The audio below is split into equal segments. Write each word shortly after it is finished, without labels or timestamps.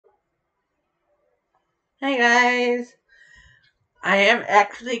Hey guys! I am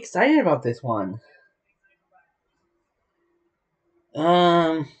actually excited about this one.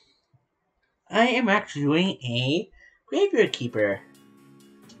 Um, I am actually doing a Graveyard Keeper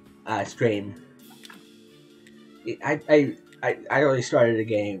stream. I already started the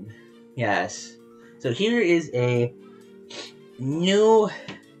game. Yes. So here is a new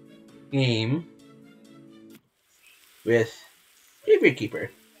game with Graveyard Keeper.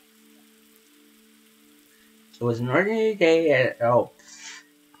 It was an ordinary day at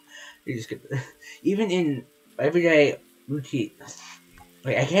you just skip it. Even in everyday routine.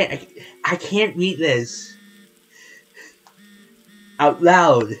 Wait, I can't read this out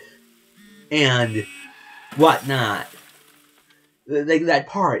loud and whatnot. Like that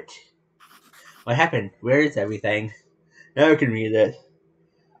part. What happened? Where is everything? Now I can read it.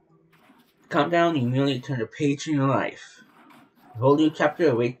 Calm down, you merely turn a page in your life. A whole new chapter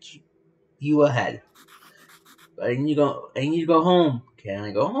awaits you ahead. But I need to go home. Can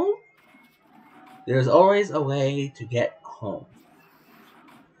I go home? There's always a way to get home.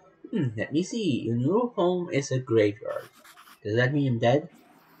 Let me see. Your new home is a graveyard. Does that mean I'm dead?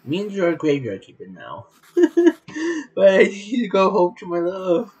 It means you're a graveyard keeper now. But I need to go home to my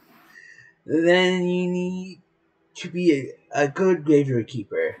love. Then you need to be a good graveyard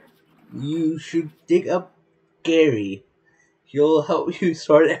keeper. You should dig up Gary. He'll help you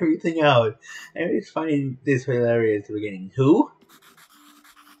sort everything out. I always find this hilarious at the beginning. Who?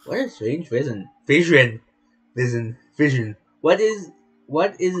 What a strange vision. Vision. What is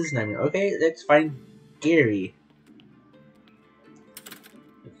this nightmare? Okay, let's find Gary.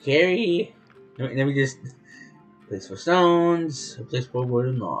 Gary. Let me just place for stones. A place for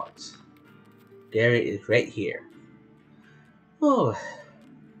wooden logs. Gary is right here. Oh.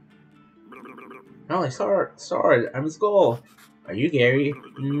 Oh, I saw it. I'm a skull. Are you Gary?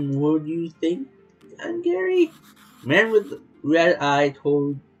 What do you think? I'm Gary. Man with red eye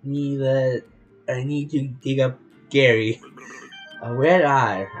told me that I need to dig up Gary. A red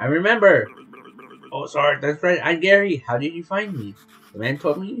eye. I remember. Oh, sorry. That's right. I'm Gary. How did you find me? The man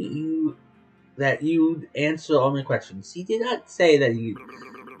told me that you'd answer all my questions. He did not say that you.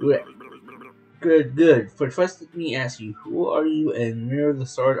 Good. But first, let me ask you: who are you, and where the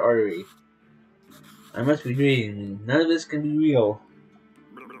sword artery? I must be dreaming. None of this can be real.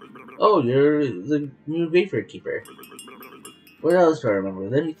 Oh, you're the new graveyard keeper. What else do I remember?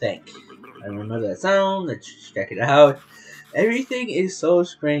 Let me think. I remember that sound. Let's check it out. Everything is so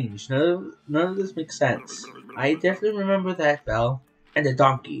strange. None of this makes sense. I definitely remember that bell and the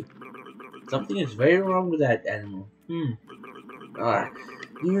donkey. Something is very wrong with that animal.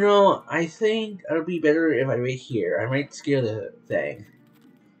 I think it'll be better if I wait here. I might scare the thing.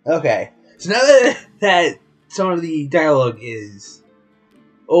 Okay. So now that some of the dialogue is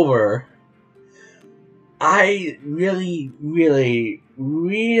over, I really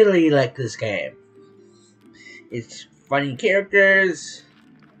like this game. It's funny characters,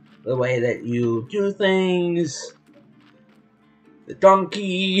 the way that you do things, the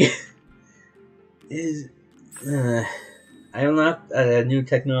donkey is... I am not a new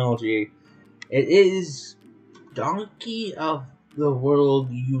technology. It is Donkey of the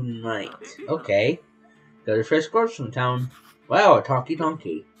World Unite. Okay. Got a fresh corpse from town. Wow, a talkie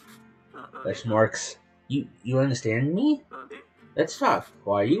donkey. Question marks. You understand me? Let's talk.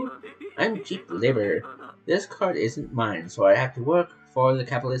 Who are you? I'm cheap labor. This card isn't mine, so I have to work for the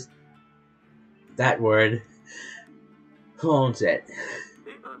capitalist. That word. Who owns it?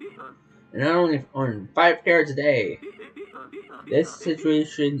 And I only earn 5 carats a day. This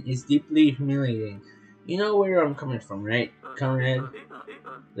situation is deeply humiliating. You know where I'm coming from, right, Conrad?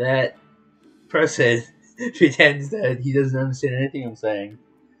 That person pretends that he doesn't understand anything I'm saying.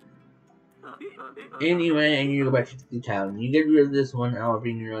 Anyway, I need to go back to the town. You get rid of this one, I'll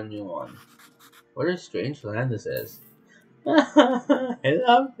bring you a new one. What a strange land this is. I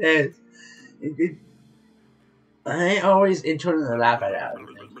love this. I always internally laugh at it.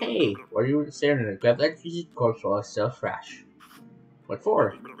 Like, hey, what are you staring at? Grab that piece of corpse while it's still fresh. What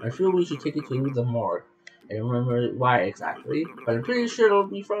for? I feel we should take it to the morgue. I don't remember why exactly, but I'm pretty sure it'll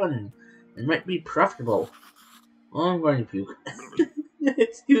be fun. It might be profitable. Oh, I'm going to puke.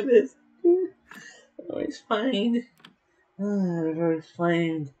 Let's do this. Always find. Always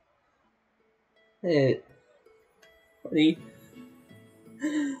find. It. Buddy.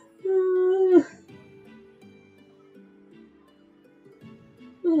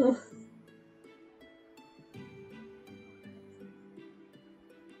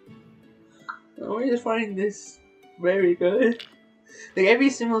 I always find this very good. Like every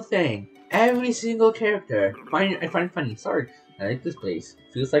single thing, every single character, I find funny. Sorry, I like this place.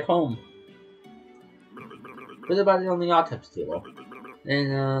 Feels like home. Put the body on the autopsy table.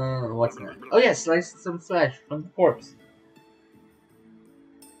 And, what's next? Oh yeah, slice some flesh from the corpse.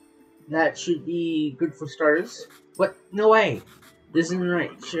 That should be good for starters. What? No way! This isn't right.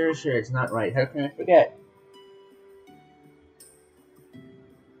 Sure, it's not right. How can I forget?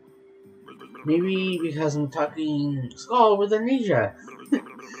 Maybe because I'm talking Skull with amnesia.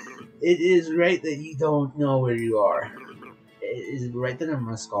 It is right that you don't know where you are. It is right that I'm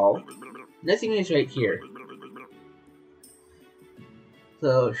a Skull. Nothing is right here.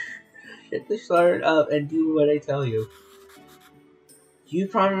 So, shut the start up and do what I tell you. You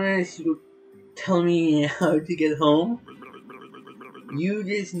promise you'll tell me how to get home? You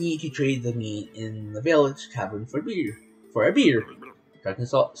just need to trade the meat in the village tavern for beer. For a beer. Talking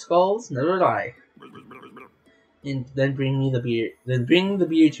skulls never lie. And then bring me the beer. Then bring the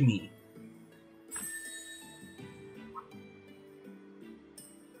beer to me.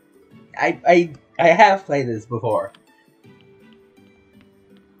 I have played this before.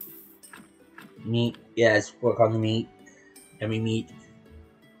 Meat, yes, work on the meat. Yummy meat.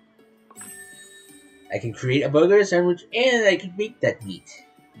 I can create a burger sandwich and I can bake that meat.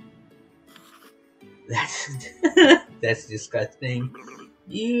 That's disgusting.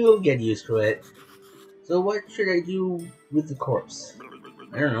 You'll get used to it. So what should I do with the corpse?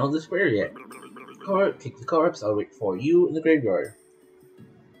 I don't know, let's bury it. Take the corpse, I'll wait for you in the graveyard.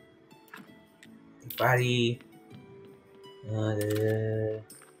 The body. Oh.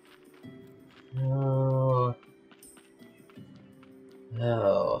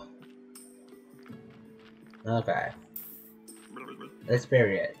 Okay. Let's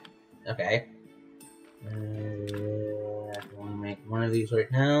bury it. Okay. I want to make one of these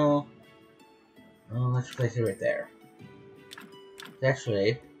right now. Oh, let's place it right there.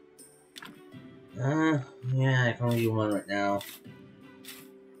 Actually, yeah, I can only do one right now.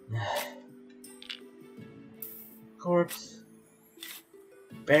 Corpse.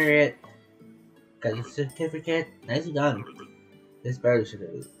 Bury it. Got the certificate. Nicely done. This burial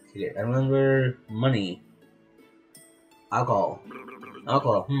certificate. I remember money. Alcohol.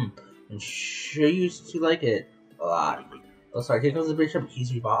 I'm sure you used to like it a lot. Oh, sorry. Here comes the bishop.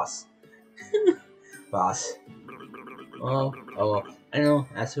 He's your boss. Boss. Oh, I know.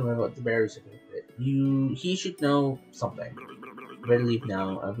 Ask him about the burial certificate. He should know something. Better leave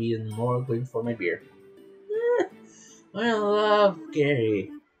now. I'll be in the morgue waiting for my beer. I love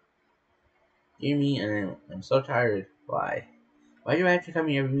Gary. Dear me, I'm so tired. Why? Why do I have to come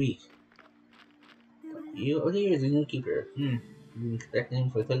here every week? Oh, here's a new keeper. I've been expecting him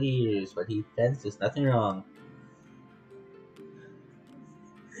for 30 years, but he tends there's nothing wrong.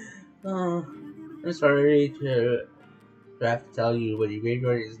 Oh, I'm sorry to have to tell you, but your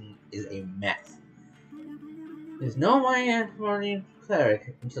graveyard is a mess. There's no morning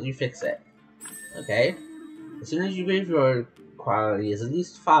cleric until you fix it. Okay? As soon as your graveyard quality is at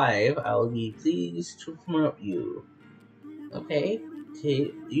least 5, I'll be pleased to promote you. Okay?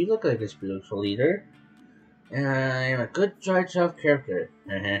 You look like a spiritual leader. And I'm a good judge of character.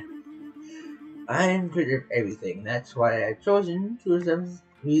 I'm good at everything. That's why I've chosen to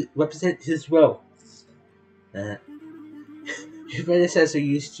represent his will. Your predecessor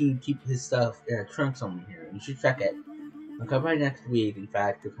used to keep his stuff in a trunk somewhere here. You should check it. I'll come by next week. In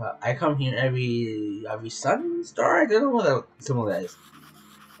fact, I come here every Sunday. I don't know what some of that is.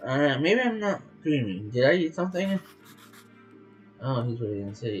 Maybe I'm not dreaming. Did I eat something? Oh, he's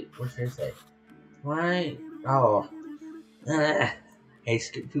waiting to say. What should I say? Why? Oh. I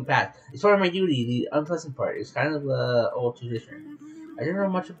skipped too fast. It's part of my duty, the unpleasant part. It's kind of the old tradition. I don't know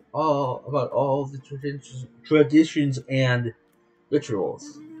much about all the traditions and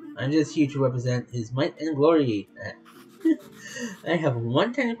rituals. I'm just here to represent his might and glory. I have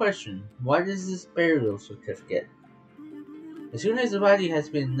one tiny question. What is this burial certificate? As soon as the body has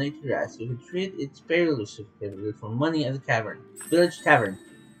been laid to rest, you can trade its burial certificate for money at the village tavern.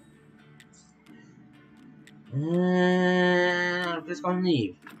 I'm just gonna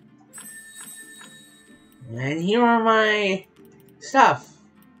leave. And here are my stuff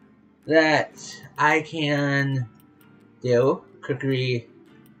that I can do. Cookery,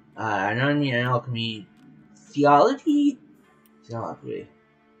 anatomy and alchemy, theology,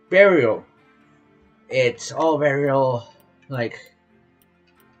 burial. It's all burial. Like,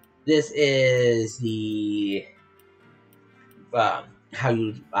 this is the, what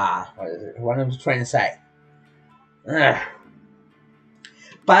I'm trying to say.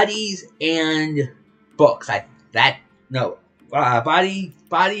 Bodies and books.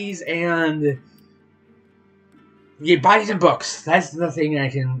 Bodies and bodies and books. That's the thing I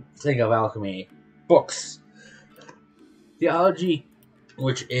can think of alchemy. Books. Theology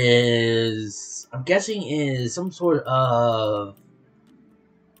which is, I'm guessing, is some sort of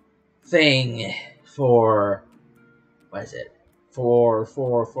thing for, what is it? For, I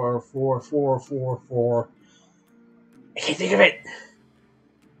can't think of it.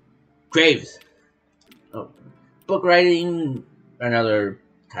 Graves. Oh, book writing, another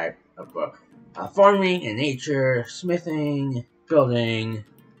type of book. Farming and nature, smithing, building,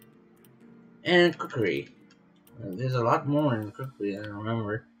 and cookery. There's a lot more in cookery than I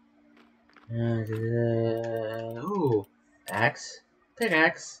remember. Ooh, axe,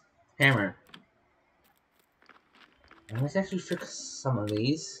 pickaxe, hammer. And let's actually fix some of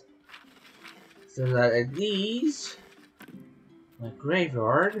these. So that these, my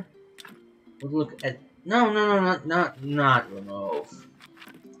graveyard, would look at. No, not remove.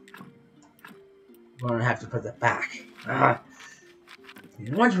 I'm gonna have to put that back. I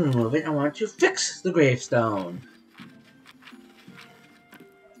don't want to remove it, I want to fix the gravestone.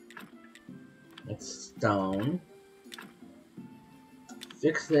 It's stone.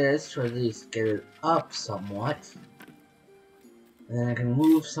 Fix this to at least get it up somewhat. And then I can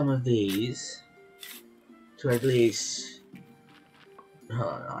move some of these to at least.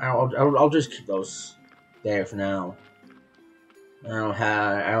 I'll just keep those there for now. I'll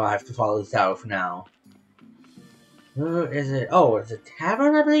have to follow this out for now. Where is it? Oh, it's a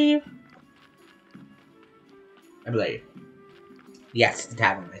tavern, I believe. Yes, the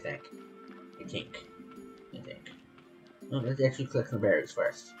tavern. I think. Well, let's actually collect some berries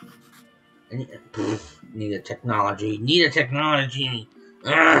first. Need a technology.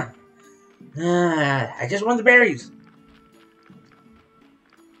 I just want the berries.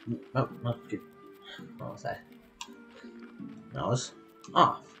 Oh, good. What was that? Nose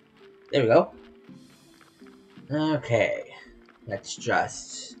off. There we go. Okay. Let's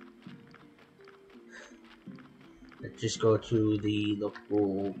just go to the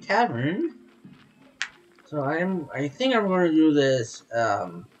local tavern. So I think I'm going to do this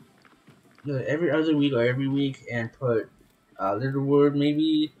every other week or every week and put a little word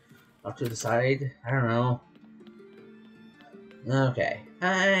maybe up to the side. I don't know. Okay.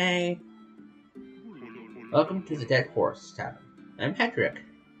 Hi. Welcome to the Dead Horse Tavern. I'm Patrick.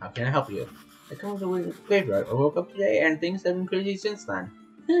 How can I help you? I come to the graveyard. I woke up today and things have been crazy since then.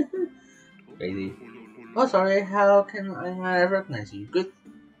 Crazy. Oh, sorry. How can I not recognize you? Good.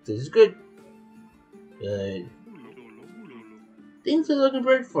 This is good. Good. Things are looking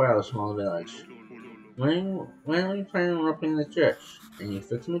great for our small village. When are you planning on opening the church? And you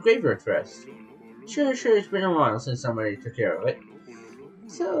fixing the graveyard for us? Sure, it's been a while since somebody took care of it.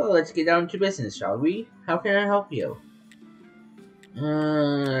 So, let's get down to business, shall we? How can I help you?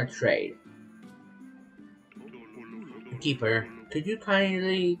 Trade. Keeper, could you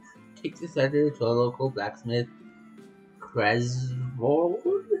kindly take this letter to a local blacksmith?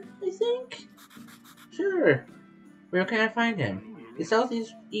 Cresvold, I think? Sure. Where can I find him? The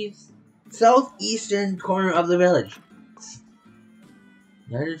southeastern corner of the village.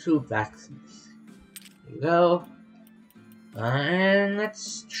 Letter to blacksmith. There you go. And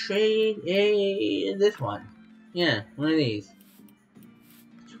let's trade this one. Yeah, one of these.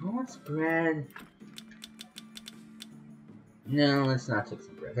 Who wants bread? No, let's not take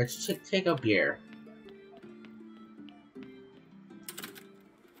some bread. Let's take a beer.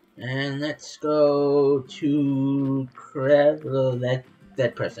 And let's go to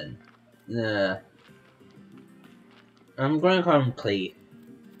that person. I'm going to call him Clay.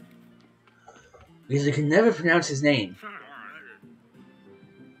 Because I can never pronounce his name.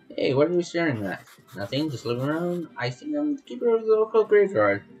 Hey, what are we staring at? Nothing, just looking around. I think I'm the keeper of the local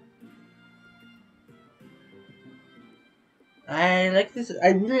graveyard. I like this.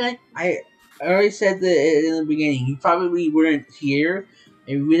 I already said that in the beginning. You probably weren't here.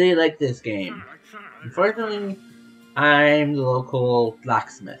 I really like this game. Unfortunately, I'm the local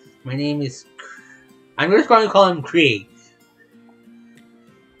blacksmith. My name is. I'm just going to call him Krieg.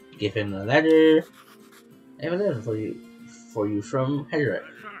 Give him a letter. I have a letter for you from Hedrick.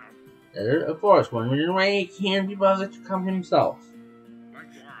 Letter, of course. One minute away, he can't be bothered to come himself.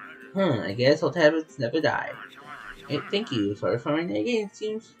 I guess I'll have it never die. Hey, thank you. Sorry for my nagging. It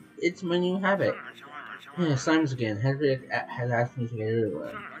seems it's my new habit. Slimes again. Hedrick has asked me to get rid of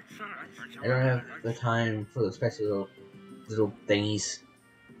them. I don't have the time for the special little thingies.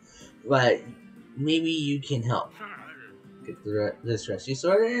 But maybe you can help. Get this rescue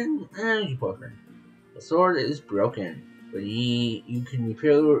sword and energy potion. The sword is broken, but you can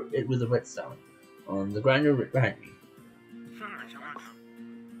repair it with a whetstone on the grinder behind me.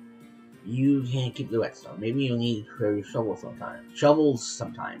 You can't keep the whetstone. Maybe you'll need to repair your shovels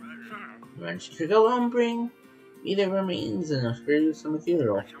sometime. You managed to go lumbering? Either remains and upgrade some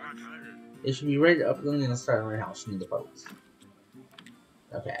material. It should be ready to upload and start my house near the boats.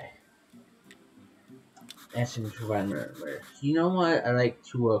 Okay. Asking to provide more. You know what? I like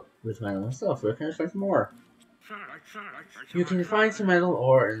to work with metal myself. Where can I find some more? You can find some metal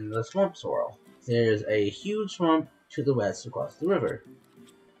ore in the swamp swirl. There's a huge swamp to the west across the river.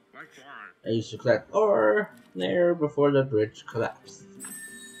 I used to collect ore there before the bridge collapsed.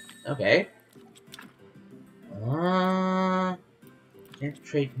 Okay. Can't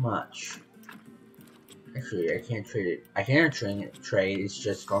trade much. Actually, I can't trade it. I can trade. It's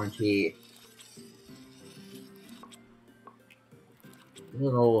just going to be a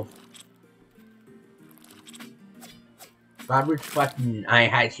little Robert's button I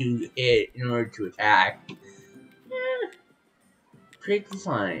had to hit in order to attack. Trade the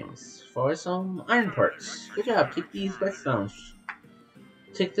slimes for some iron parts. Good job. Take these whetstones.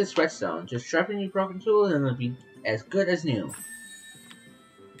 Take this whetstone. Just sharpen your broken tool and it'll be as good as new.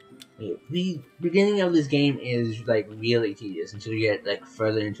 The beginning of this game is like really tedious until you get like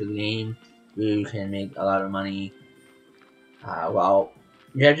further into the game. You can make a lot of money. Well,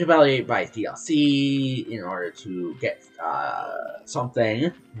 you have to probably buy DLC in order to get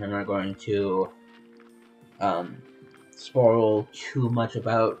something. I'm not going to spoil too much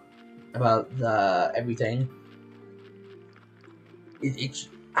about the everything.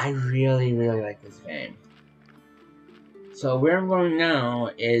 I really like this game. So where I'm going now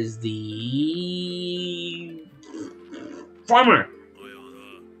is the farmer.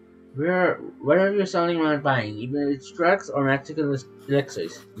 Whatever you're selling or buying, even if it's drugs or magic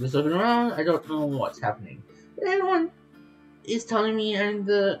elixirs. Just looking around, I don't know what's happening. But everyone is telling me I'm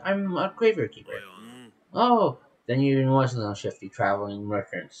a graveyard keeper. Oh, then you even was no shifty traveling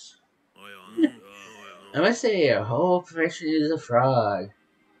merchants. I must say, your whole profession is a fraud,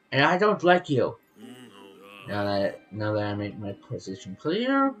 and I don't like you. Now that I make my position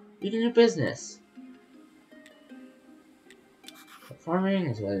clear, you can do business. Farming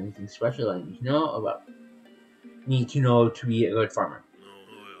is not anything special I need to know to be a good farmer.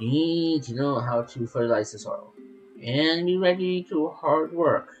 You need to know how to fertilize the soil and be ready to hard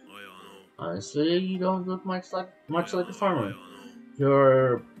work. Honestly, you don't look much like a farmer.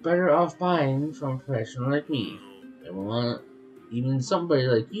 You're better off buying from a professional like me. Even somebody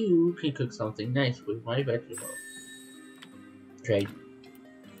like you can cook something nice with my vegetable. Trade.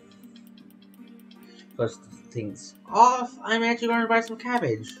 First things off, I'm actually going to buy some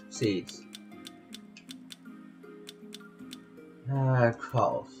cabbage seeds.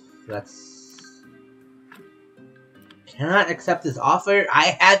 12. That's... Cannot accept this offer.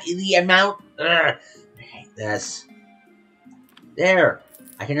 I have the amount. I hate this. There.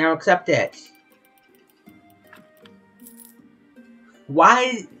 I can now accept it.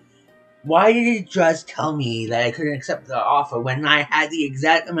 Why did it just tell me that I couldn't accept the offer when I had the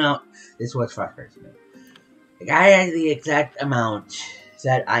exact amount? This is what's frustrating me. Like, I had the exact amount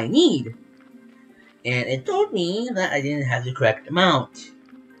that I need. And it told me that I didn't have the correct amount.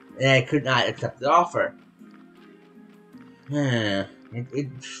 And I could not accept the offer.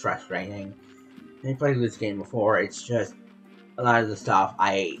 It's frustrating. I played this game before, it's just a lot of the stuff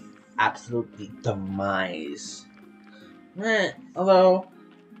I absolutely demise. Although,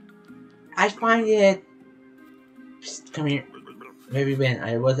 I find it... Psst, come here. Maybe when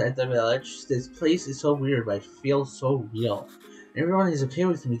I was at the village, this place is so weird, but it feels so real. Everyone is okay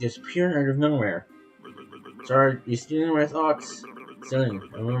with me just appearing out of nowhere. Sorry, you stealing my thoughts? Stealing.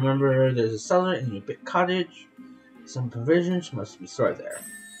 I remember there's a cellar in your big cottage. Some provisions must be stored there.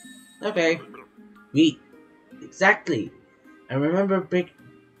 Okay. Wheat. Exactly. I remember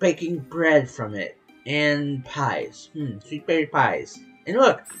baking bread from it. And pies. Sweet berry pies. And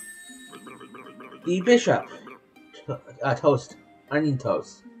look! The bishop. Toast. Onion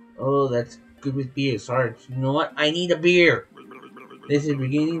toast. Oh, that's good with beer. Sorry. You know what? I need a beer! This is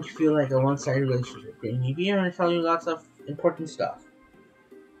beginning to feel like a one-sided relationship. Bring me beer and tell you lots of important stuff.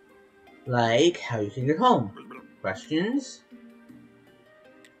 Like how you can get home. Questions?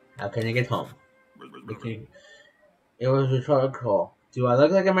 How can I get home? It was rhetorical. Do I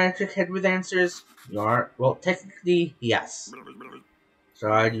look like a magic head with answers? You are? Well, technically, yes.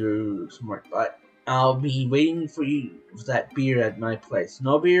 Sorry, you're smart, but I'll be waiting for you with that beer at my place.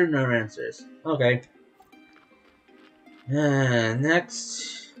 No beer, no answers. Okay.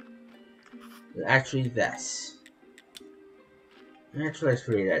 Next. Actually, this. Actually, let's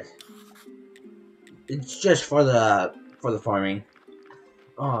read it. It's just for the farming.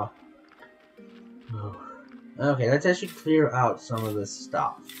 Oh. Okay, let's actually clear out some of this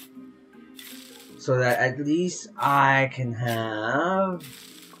stuff. So that at least I can have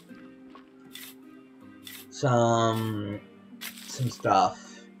some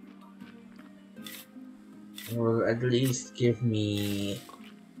stuff. Or at least give me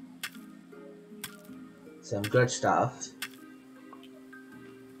some good stuff.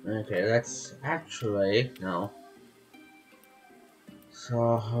 Okay, that's actually no.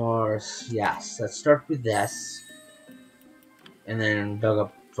 So horse, yes. Let's start with this, and then build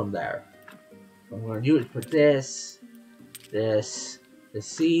up from there. What I'm gonna do is put this, the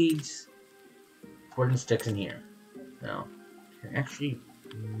seeds, wooden sticks in here. Now, I can actually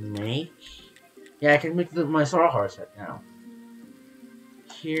make. Yeah, I can make my sawhorse right now.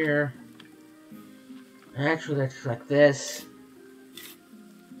 Here. Actually, let's like this.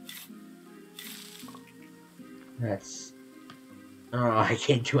 That's. Oh, I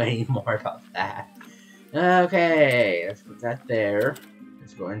can't do any more about that. Okay, let's put that there.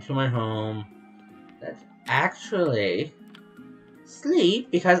 Let's go into my home. Let's actually sleep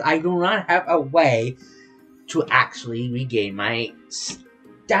because I do not have a way to actually regain my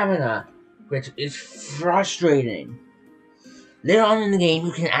stamina, which is frustrating. Later on in the game,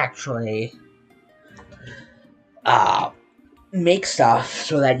 you can actually make stuff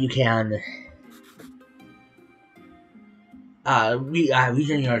so that you can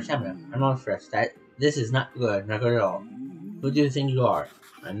regenerate your stamina. I'm not stressed. That this is not good at all. Who do you think you are?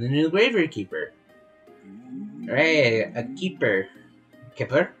 I'm the new graveyard keeper. Hooray, a keeper.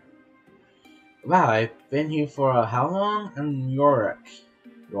 Kipper? Wow, I've been here for how long? I'm Yorick.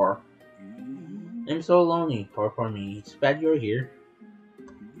 I'm so lonely. Poor me. It's bad you're here.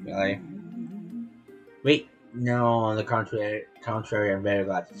 Really? Wait, no, on the contrary, I'm very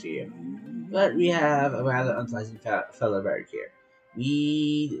glad to see you. But we have a rather unpleasant fellow back here.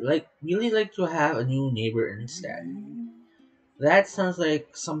 We really like to have a new neighbor instead. That sounds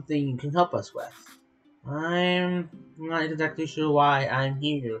like something you can help us with. I'm not exactly sure why I'm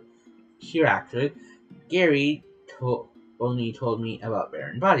here actually. Gary only told me about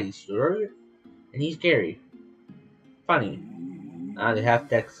barren bodies, sure? And he's Gary. Funny. They have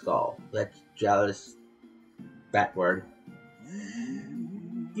deck skull. That's jealous. That word.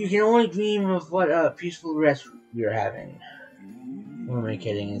 You can only dream of what a peaceful rest we're having. Who am I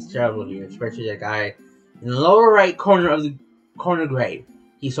kidding? It's terrible here, especially that guy in the lower right corner of the corner grave.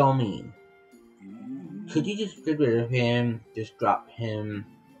 He's so mean. Could you just get rid of him? Just drop him.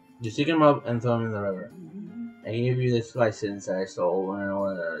 Just dig him up and throw him in the river. I gave you this license that I stole when I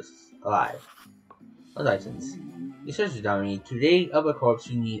was alive. A license. You searched it on me. To dig up a corpse,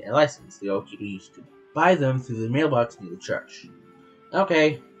 you need a license. The old people used to buy them through the mailbox near the church.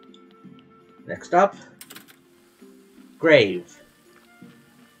 Okay. Next up. Grave.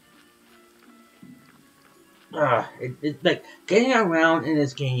 It's like, getting around in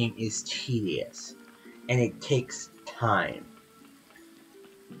this game is tedious. And it takes time.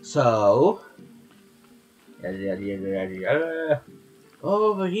 So...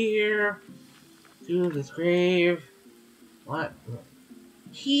 over here to this grave. What?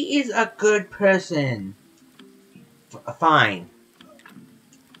 He is a good person. Fine.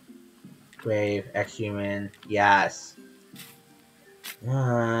 Grave, ex-human, yes.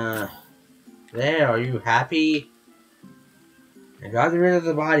 There, are you happy? I got rid of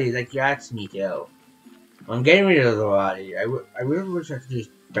the body like you asked me to. I'm getting rid of the body. I really wish I could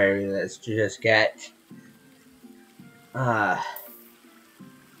just bury this to just get...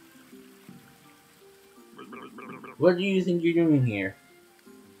 What do you think you're doing here?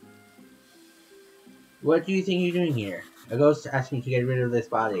 What do you think you're doing here? A ghost asked me to get rid of this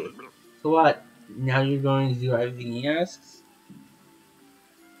body. So what? Now you're going to do everything he asks?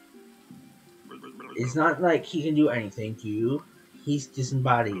 It's not like he can do anything to you. He's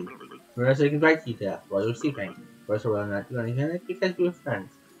disembodied. First I can write you death while you're sleeping. First of all, I'm not doing anything because we're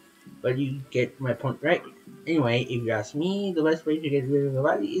friends. But you get my point right. Anyway, if you ask me, the best way to get rid of the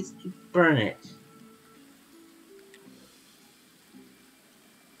body is to burn it.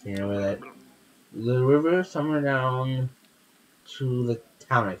 You know where that... The river somewhere down to the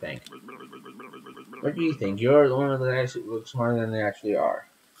town, I think. What do you think? You're the one that actually looks smarter than they actually are.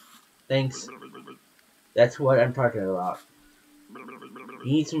 Thanks. That's what I'm talking about.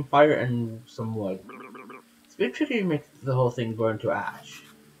 You need some fire and some wood. It's a bit tricky to make the whole thing burn to ash.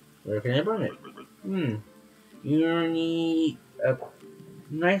 Where can I burn it? You need a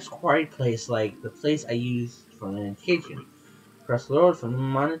nice quiet place like the place I used for meditation. Across the road from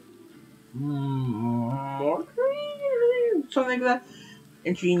the something like that.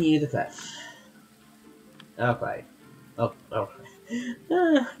 Entry near the cliff. Okay. Oh, okay.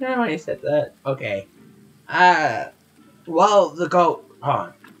 Never mind, I said that. Okay. Well, the goat. Hold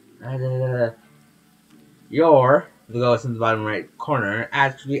on. The ghost in the bottom right corner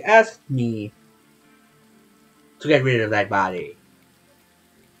actually asked me to get rid of that body.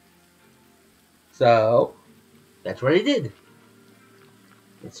 So that's what I did.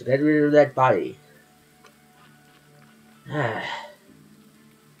 It's to get rid of that body.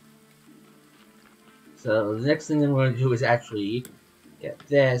 So the next thing I'm going to do is actually get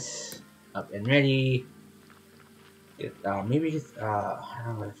this up and ready. Get, maybe just, I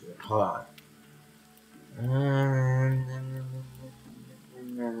don't know what to do. Hold on.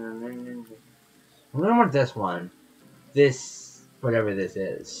 I'm gonna want this one. This, whatever this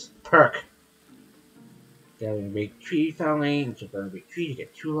is. Perk. Gathering a big tree felling. Jump on a big tree to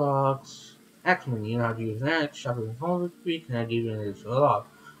get 2 logs. Axeman, you know how to use an axe. Chop it in front of the tree can I give you an additional log.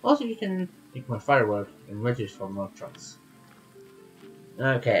 Also, you can make more firework and wedges from log trunks.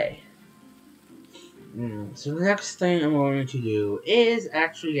 Okay. So the next thing I'm going to do is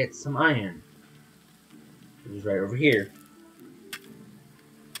actually get some iron. Which is right over here.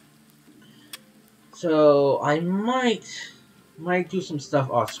 So I might do some stuff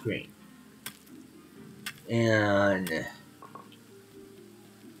off screen. And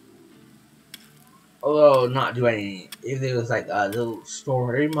although not do any, if there was like a little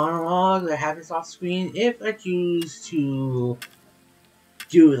story monologue that happens off screen, if I choose to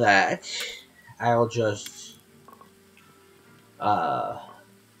do that, I'll just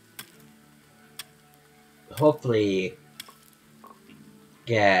hopefully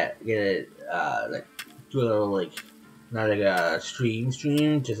get it like do a little like not like a stream,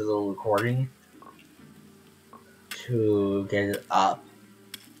 just a little recording to get it up.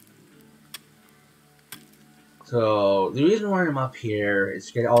 So the reason why I'm up here is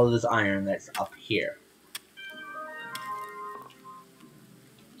to get all of this iron that's up here.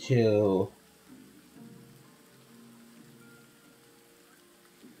 To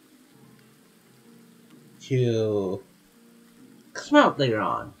smelt later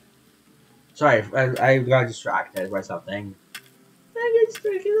on. Sorry, I got distracted by something. I get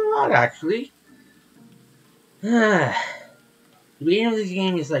distracted a lot, actually. The beginning of this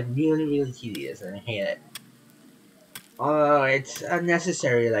game is like really tedious, and I hate it. Although it's a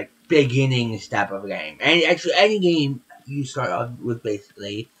necessary like beginning step of a game, and actually any game you start off with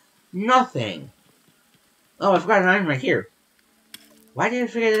basically nothing. Oh, I forgot an iron right here. Why did I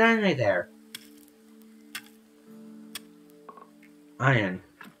forget an iron right there? Iron.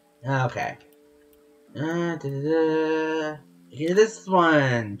 Okay. Here's this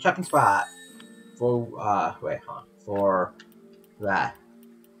one. Chopping spot. For, wait, huh. For that.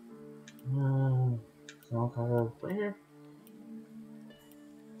 Small color player.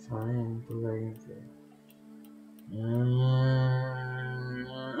 Fine,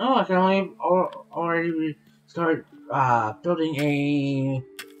 oh, I can already start, building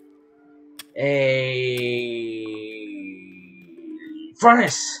a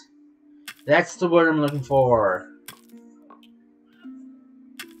furnace! That's the word I'm looking for.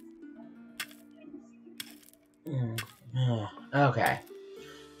 Okay.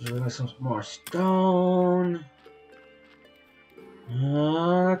 Just get some more stone.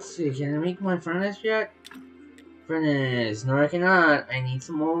 Let's see. Can I make my furnace yet? Furnace. No, I cannot. I need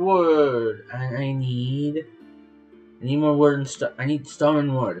some more wood. And I need more wood and stone. I need stone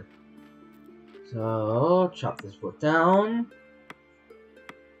and wood. So, chop this wood down.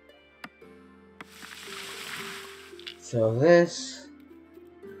 So this.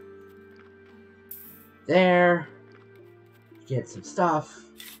 There. Get some stuff.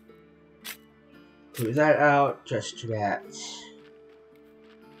 Clear that out just to get.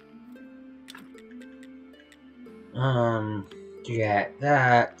 To get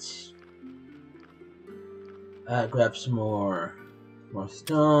that. Grab some more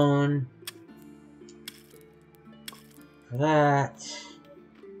stone. For that.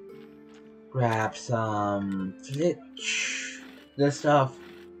 Grab some flitch. This stuff.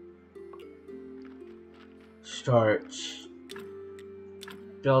 Start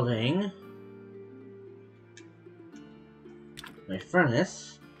building my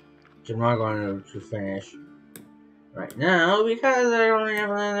furnace, which I'm not going to finish right now because I only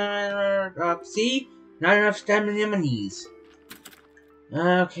have see, not enough stamina.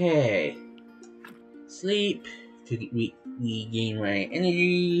 Okay, sleep to regain my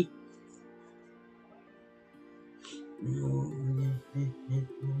energy.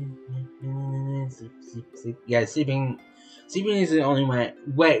 Sleep. Yeah, sleeping is the only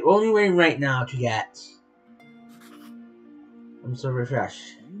way right now to get. I'm so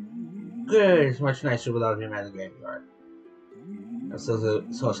refreshed. Good, it's much nicer without him at the graveyard. I'm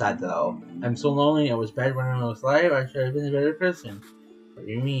so sad though. I'm so lonely. I was bad when I was alive. I should have been a better person. What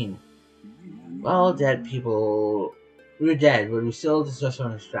do you mean? Well, dead people. We were dead, but we still just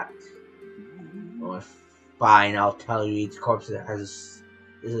on distract. Oh, Fine, I'll tell you, each corpse is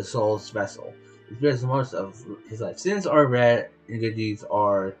a soul's vessel. It bears most of his life. Sins are red, and good deeds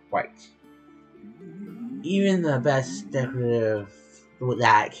are white. Even the best decorative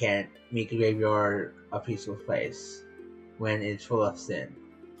that can't make a graveyard a peaceful place when it's full of sin.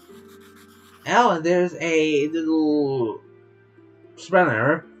 Oh, and there's a little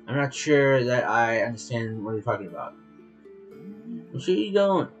splinter. I'm not sure that I understand what you're talking about. I'm sure you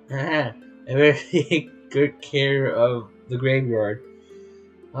don't. I better take good care of the graveyard.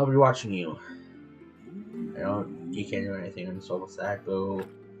 I'll be watching you. You can't do anything on the soul stack, though.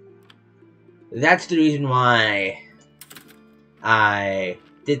 That's the reason why I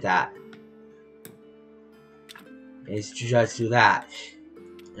did that. Is to just do that.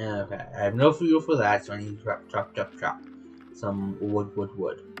 Okay, I have no fuel for that, so I need to chop. Some wood.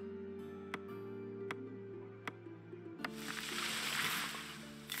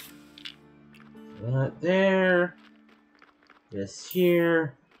 That there. This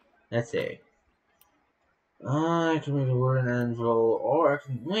here. That's it. I can make a wooden anvil, or I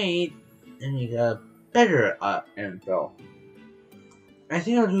can wait and make a better anvil. I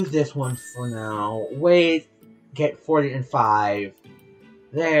think I'll do this one for now. Wait, get 40 and 5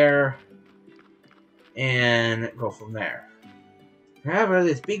 there, and go from there. However,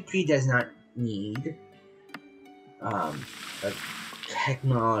 this big tree does not need a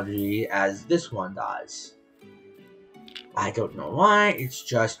technology as this one does. I don't know why, it's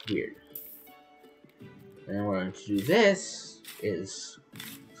just weird. And we're going to do this is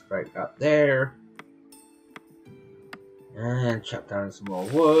right up there. And chop down some more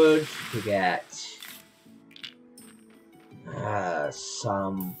wood to get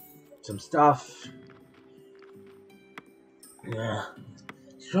some stuff. To be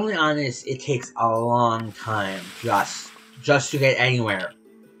really honest, it takes a long time just to get anywhere.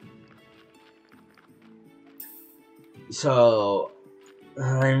 So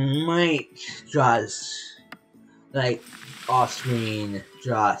I might just like off screen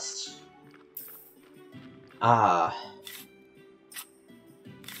just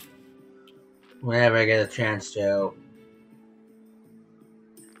whenever I get a chance to.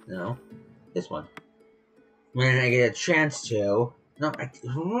 No, this one. When I get a chance to. No, I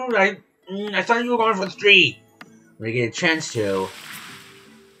thought you were going for the tree. When I get a chance to,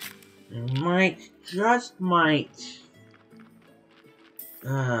 I might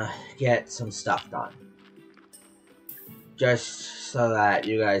get some stuff done. Just so that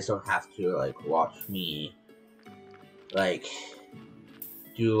you guys don't have to, like, watch me, like,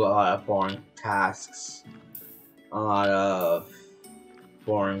 do a lot of boring tasks. A lot of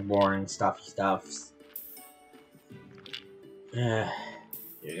boring stuffs. Here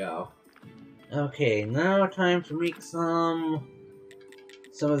you go. Okay, now time to make some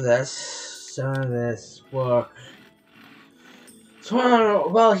of this work. So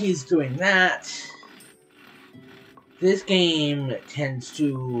while he's doing that, this game tends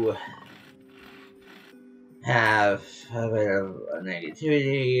to have a bit of a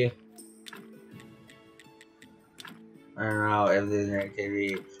negativity. I don't know if there's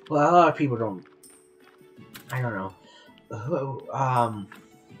negativity. Well, a lot of people don't. I don't know.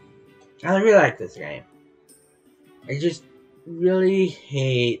 I really like this game. I just really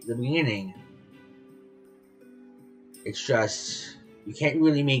hate the beginning. It's just you can't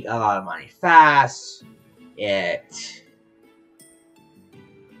really make a lot of money fast. It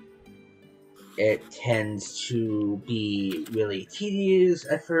tends to be really tedious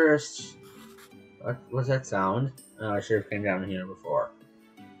at first. What was that sound? Oh, I should have came down here before.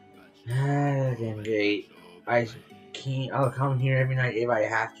 Damn great. I'll come here every night if I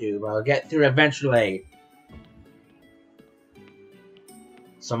have to, but I'll get through eventually.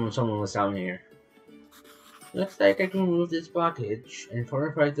 Someone was down here. Looks like I can remove this blockage and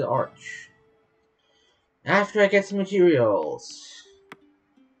fortify the arch. After I get some materials.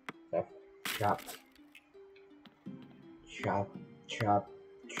 Chop.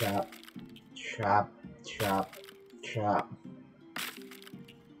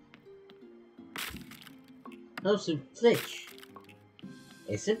 No flitch.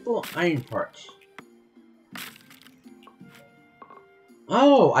 A simple iron part.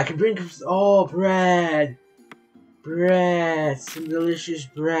 Oh, I can bring. Oh, bread. Some delicious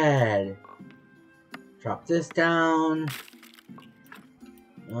bread. Drop this down.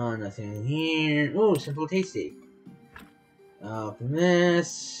 Oh, nothing in here. Oh, simple tasty. Open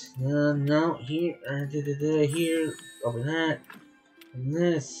this. No, here. Here. Open that. And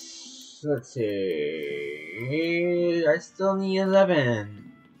this. Let's see. I still need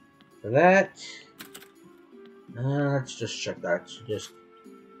 11. For that. Let's just check that. Just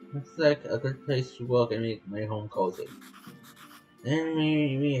Looks like a good place to work and make my home cozy. Then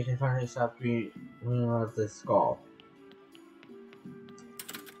maybe I can finally stop dreaming of this skull.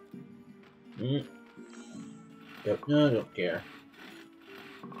 Yep, no, I don't care.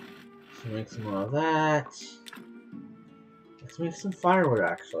 Let's make some more of that. Let's make some firewood,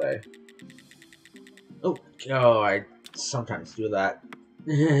 actually. Oh, I sometimes do that.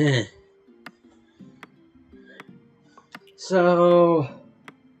 So...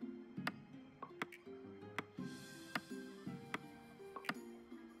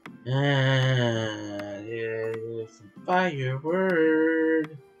 yeah, some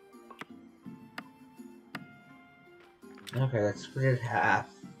firewood. Okay, let's split it half.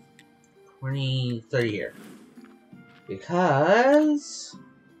 20, 30 here. Because...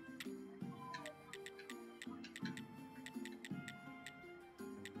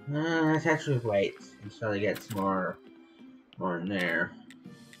 let's actually wait until it gets more in there.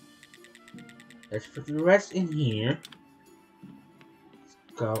 Let's put the rest in here. Let's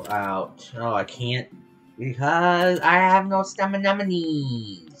go out. Oh, I can't because I have no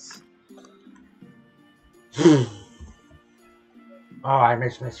stamina-nominees. Oh, I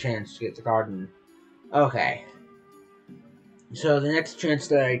missed my chance to get the garden. Okay. So the next chance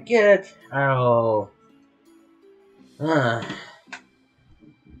that I get, and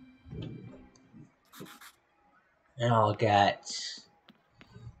I'll get,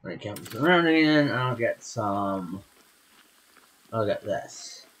 when it comes around again, I'll get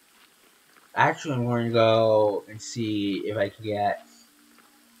this. Actually, I'm going to go and see if I can get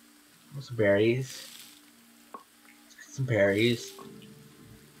some berries. Let's get some berries.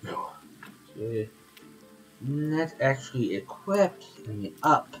 Okay. Let's actually equip me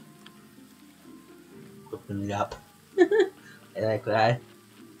up. Equipping me up. I like that.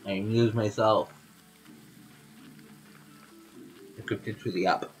 I amuse myself. Equipped it to the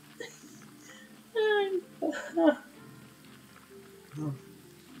up.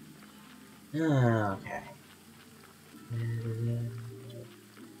 Okay.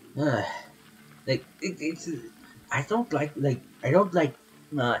 Like it's I don't like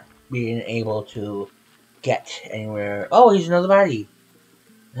not being able to get anywhere. Oh, here's another body.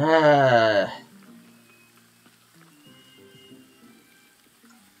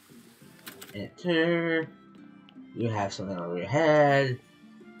 Enter. You have something over your head.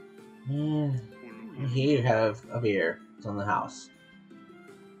 Here you have a beer. It's on the house.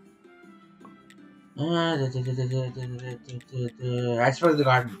 I suppose the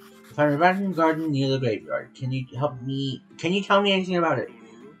garden. I found a abandoned garden near the graveyard. Can you help me? Can you tell me anything about it?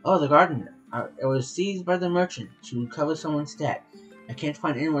 Oh, the garden. It was seized by the merchant to cover someone's debt. I can't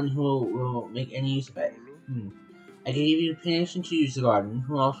find anyone who will make any use of it. I can give you permission to use the garden.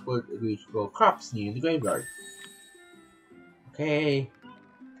 Who else would agree to grow crops near the graveyard? Okay.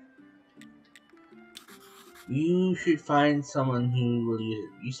 You should find someone who will use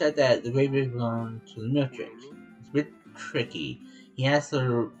it. You said that the graveyard belonged to the merchant. It's a bit tricky. He has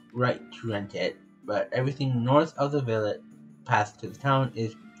the right to rent it, but everything north of the village path to the town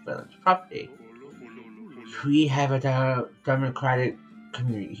is village property. We have a democratic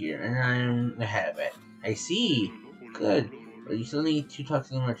community here, and I'm the head of it. I see. Good. But you still need to talk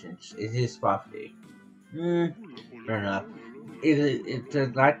to the merchant. It's his property. Fair enough.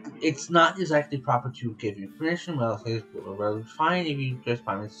 It's not exactly proper to give you permission, well, it's fine if you just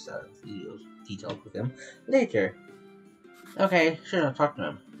promise to details with him later. Okay, sure, I'll talk to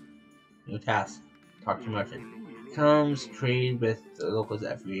him. New task. Talk to merchant. Comes trade with the locals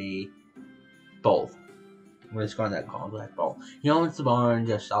every bowl. What is going that called? Black Bowl. He owns the barn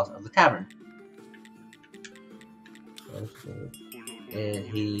just south of the tavern.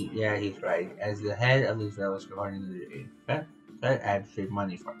 He's right. As the head of this village regarding the event, I had to save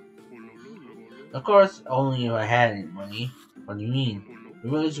money for it. Of course, only if I had any money. What do you mean? The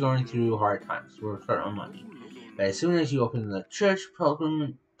village is going through hard times. We're short on money. But as soon as you open the church,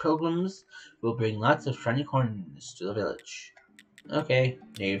 pilgrims will bring lots of shiny coins to the village. Okay,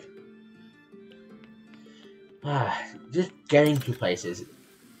 Dave. Just getting to places.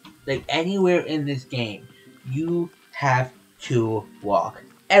 Like anywhere in this game, you have to walk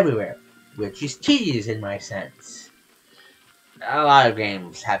everywhere, which is tedious in my sense. A lot of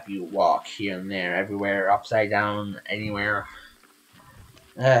games have you walk here and there, everywhere, upside down, anywhere.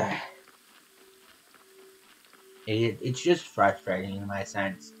 It's just frustrating in my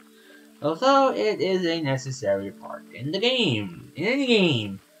sense. Although it is a necessary part in the game. In any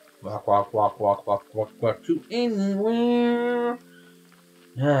game. Walk, walk, walk, walk, walk, walk, walk to anywhere.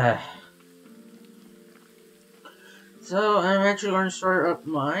 So I'm actually going to start up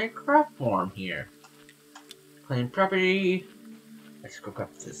my craft farm here. Claim property. Let's cook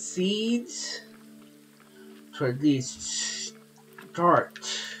up the seeds. So at least start.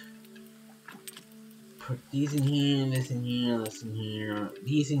 Put these in here, this in here, this in here,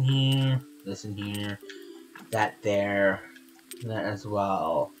 these in here, this in here, that there, that as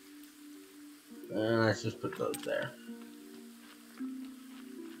well. Let's just put those there.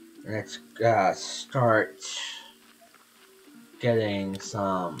 Let's start getting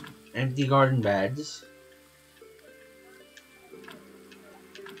some empty garden beds.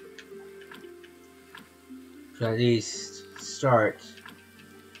 To at least start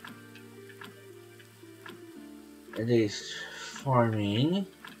farming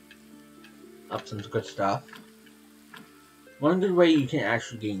up some good stuff. One good way you can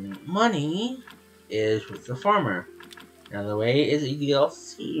actually gain money is with the farmer. Another way is a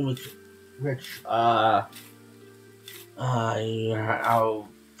DLC, which I'll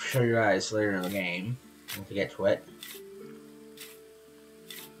show you guys later in the game once we get to it.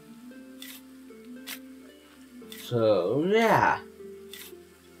 So yeah,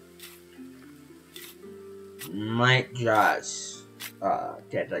 might just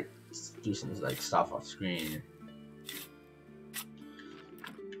get like do some like stuff off screen.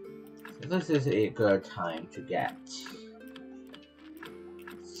 So this is a good time to get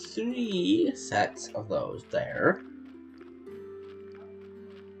 3 sets of those there.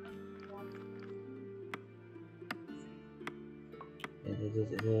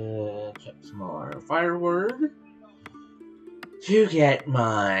 Check some more firewood to get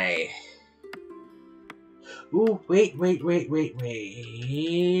my. Ooh, wait.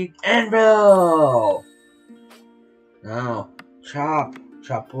 Anvil! No, chop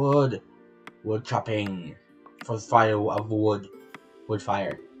wood. Wood chopping for fire of wood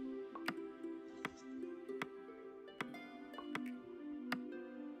fire.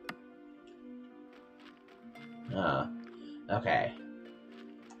 Okay.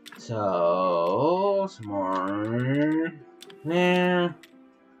 So some more there.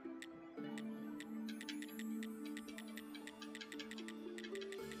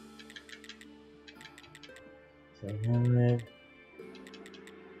 700,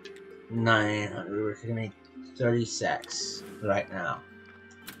 900. We're gonna make 36 right now.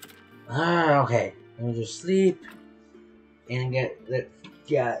 Okay. Let me just sleep and get like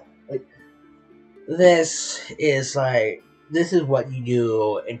this is what you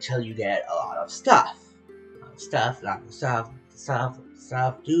do until you get a lot of stuff. Stuff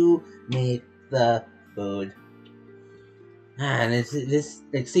to make the food. And this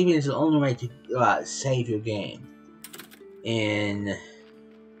like sleeping is the only way to save your game. And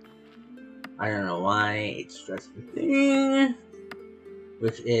I don't know why it's just a thing,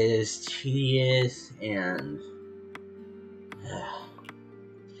 which is tedious and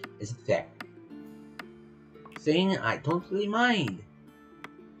it's a thing I don't really mind.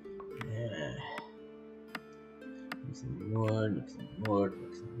 Make some wood,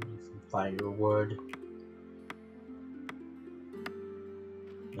 make some firewood.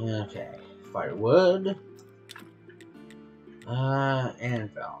 Okay, firewood.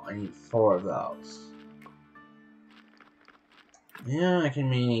 Anvil. I need 4 of those. Yeah, I can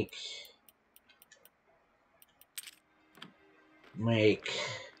make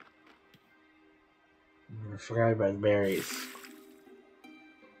I forgot about the berries.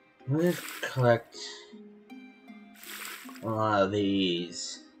 Let's collect a lot of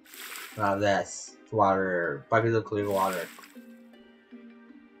these. A lot of this. Water. Buckets of clear water.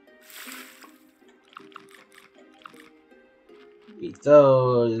 Eat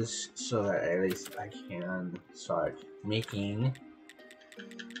those so that at least I can start making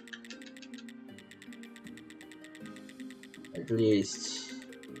at least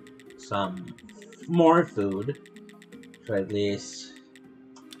some more food. So at least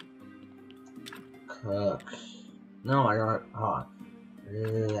cook. No, I don't. Oh,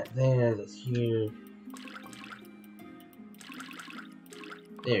 there, that's here.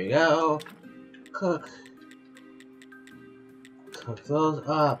 There you go. Cook those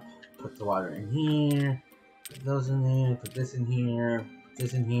up. Put the water in here. Put those in there. Put this in here. Put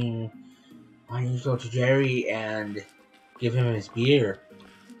this in here. I need to go to Jerry and give him his beer.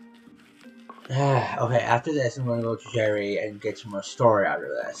 Okay, after this, I'm gonna go to Jerry and get some more story out of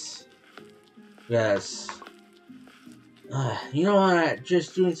this. Yes. You know what?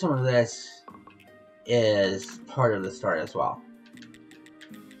 Just doing some of this is part of the story as well.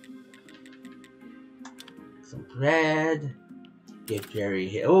 Some bread. Give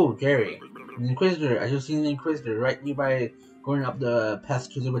Jerry. Oh, Jerry. An Inquisitor. I just seen an Inquisitor right nearby going up the path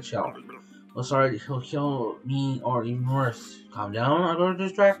to the witch hill. Oh, sorry, he'll kill me or even worse. Calm down, I'm going to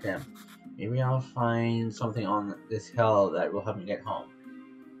distract him. Maybe I'll find something on this hill that will help me get home.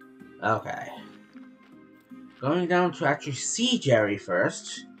 Okay. Going down to actually see Jerry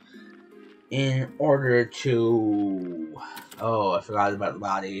first. In order to... Oh, I forgot about the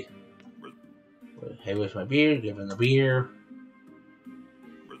body. Hey, where's my beer? Give him the beer.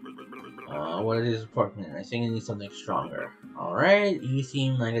 What is important? I think I need something stronger. Alright, you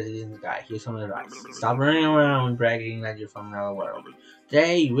seem like a decent guy. Here's some advice. Stop running around bragging that you're from another world.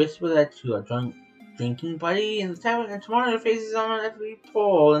 Today, you whisper that to a drunk drinking buddy in the tavern, and tomorrow your face is on every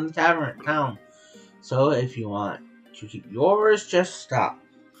pole in the tavern town. So, if you want to keep yours, just stop.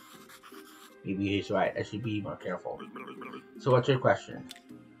 Maybe he's right. I should be more careful. So, what's your question?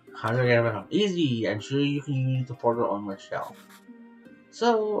 How do I get out of home? Easy! I'm sure you can use the portal on my shelf.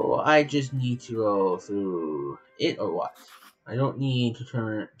 So, I just need to go through it or what? I don't need to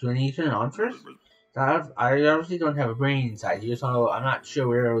turn... Do I need to turn it on first? I obviously don't have a brain inside here, so I'm not sure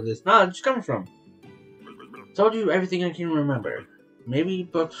where this knowledge is coming from. Told you everything I can remember. Maybe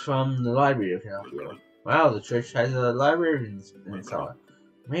books from the library can help you. Wow, the church has a library in its cellar.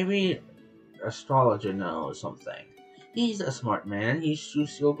 Maybe astrologer knows something. He's a smart man. He used to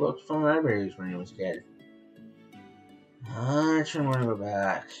steal books from libraries when he was a kid. I should want to go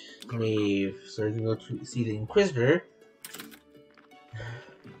back. Leave, so we can go to see the Inquisitor.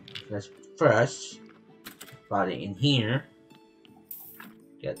 Let's first body in here.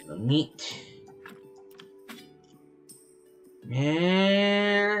 Get the meat.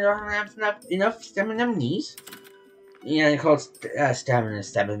 And I don't have enough stamina knees. Yeah, I call it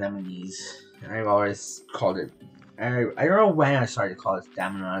stamina knees. I've always called it. I don't know when I started to call it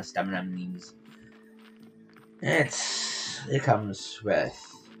stamina knees. It comes with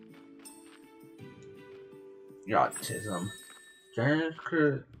autism.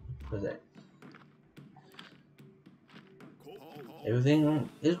 Was it? Everything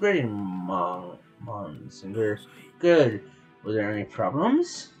is great, Monsignor. Good. Were there any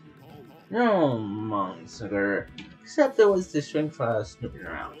problems? No, Monsignor. Except there was this string fella snooping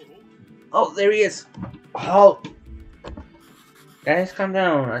around. Oh, there he is! Halt! Guys, calm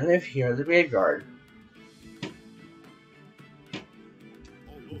down. I live here at the graveyard.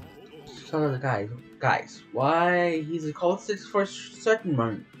 Some of the guys, why he's a cultist for certain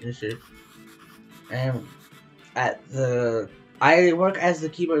Monsieur. And I work as the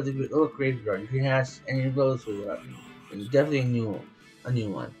keeper of the little graveyard. You can ask any of those who are me. And definitely a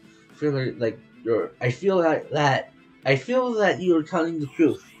new one. I feel that you're telling the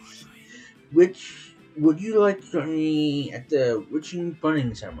truth. Which would you like to join me at the witching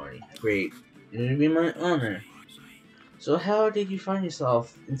burning ceremony? Great, it would be my honor. So how did you find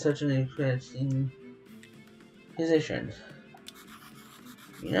yourself in such an interesting position?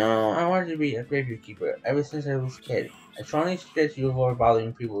 You know, I wanted to be a graveyard keeper ever since I was a kid. I strongly suggest you avoid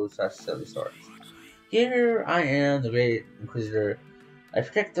bothering people with such silly stories. Here I am, the great Inquisitor. I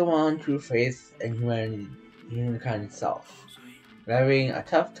protect the one true faith and humankind itself. We're having a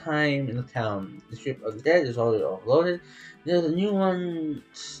tough time in the town. The ship of the dead is already overloaded. There's a new one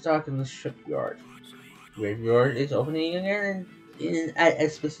stuck in the shipyard. The graveyard is opening again at a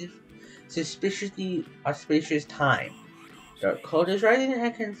suspiciously auspicious time. The cold is rising, and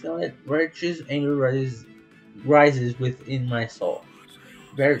I can feel it. Righteous anger rises within my soul.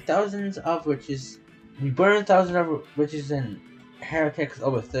 We burned thousands of witches and heretics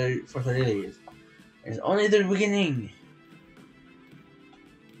for 30 years. It's only the beginning.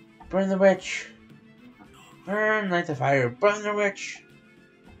 Burn the witch. Burn, light the fire. Burn the witch.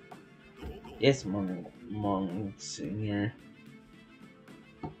 Yes, Monsignor.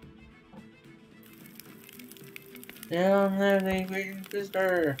 Down there, the great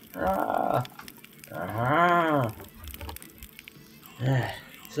Inquisitor. Ah. Aha.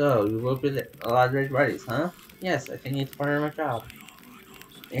 So, you work with a lot of red bodies, huh? Yes, I think it's part of my job.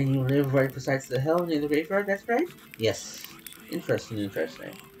 And you live right beside the hill near the graveyard, that's right? Yes. Interesting.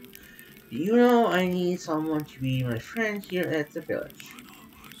 You know, I need someone to be my friend here at the village.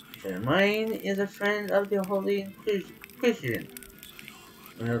 A friend of mine is a friend of the Holy Inquisition.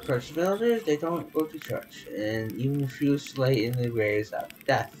 When they approach the villagers, they don't go to church, and even refuse to lay in the graves of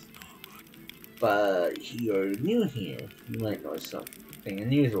death. But you're new here, you might know something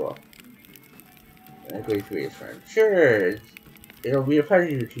unusual. I agree to be his friend. Sure, it'll be a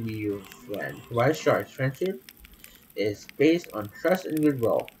pleasure to be your friend. Why Shark's friendship is based on trust and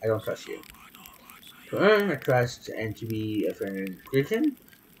goodwill. I don't trust you. To earn my trust and to be a friend in Christian,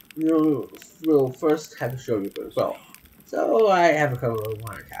 you will first have to show your goodwill. So I have a couple of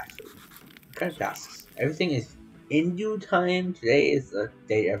minor tasks. Everything is in due time. Today is a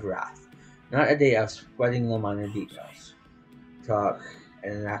day of wrath, not a day of sweating the minor details. Talk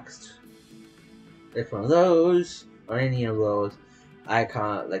and next. like one of those, or any of those, I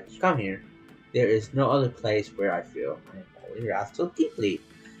can't, come here. There is no other place where I feel I'm always wrapped so deeply.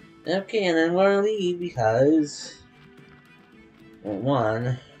 Okay, and I'm gonna leave because, well,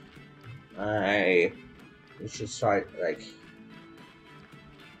 one, we should start,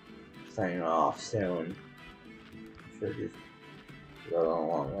 signing off soon. Should just go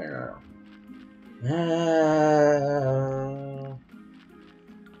along right now.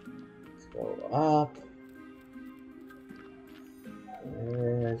 Let's go up.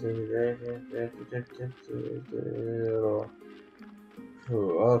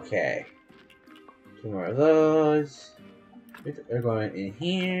 Okay. Two more of those. They're going in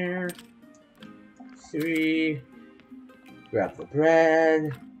here. 3. Grab the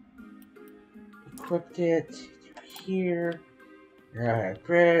bread. Equipped it. Here. Now I have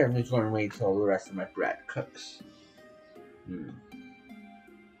bread. I'm just going to wait till the rest of my bread cooks.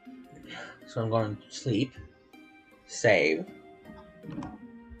 So I'm going to sleep. Save.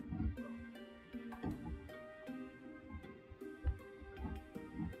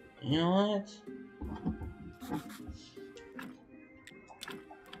 You know what?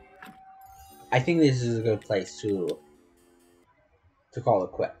 I think this is a good place to call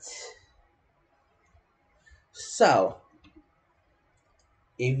it quits. So,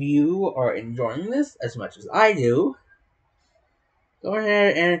 if you are enjoying this as much as I do, go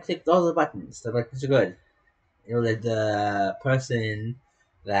ahead and click all the buttons. The buttons are good. It'll let the person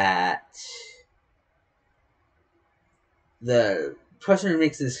who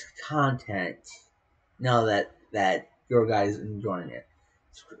makes this content know that your guys enjoying it.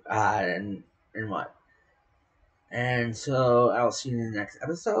 And what? And so I'll see you in the next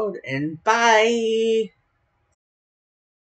episode, and bye!